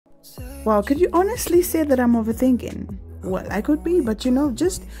Wow, could you honestly say that I'm overthinking? Well, I could be, but you know,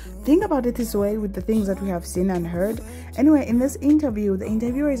 just think about it this way with the things that we have seen and heard. Anyway, in this interview, the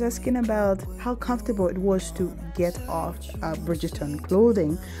interviewer is asking about how comfortable it was to get off Bridgerton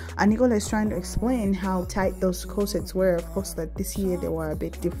clothing, and Nicola is trying to explain how tight those corsets were. Of course, that this year they were a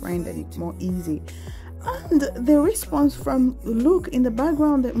bit different and more easy. And the response from Luke in the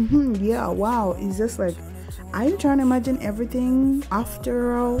background, yeah, wow, is just like, are you trying to imagine everything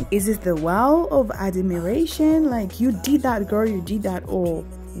after all? Is it the wow of admiration? Like, you did that, girl, you did that. Oh,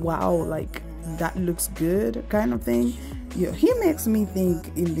 wow, like, that looks good kind of thing. Yeah, he makes me think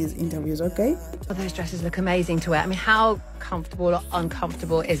in these interviews, okay? Oh, those dresses look amazing to wear. I mean, how comfortable or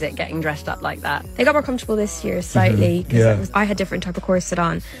uncomfortable is it getting dressed up like that? They got more comfortable this year slightly, because I had different type of corset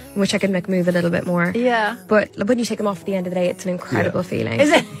on, in which I could make move a little bit more. Yeah. But when you take them off at the end of the day, it's an incredible feeling. Is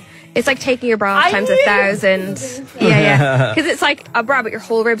it? It's like taking your bra off times 1,000. Yeah. Because it's like a bra, but your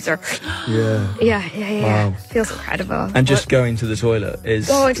whole ribs are. Yeah. Wow. Feels incredible. And just going to the toilet is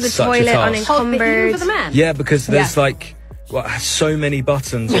going to the such toilet a task. unencumbered. For the men? Yeah, because there's like so many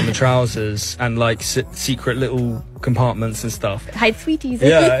buttons on the trousers and like secret little compartments and stuff. Hide sweeties.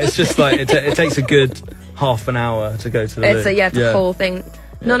 Yeah, it's just like it takes a good half an hour to go to the loo. It's a whole thing.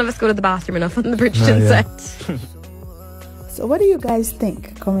 None of us go to the bathroom enough on the Bridgerton set. So what do you guys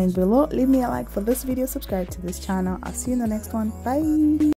think? Comment below, leave me a like for this video, subscribe to this channel. I'll see you in the next one. Bye.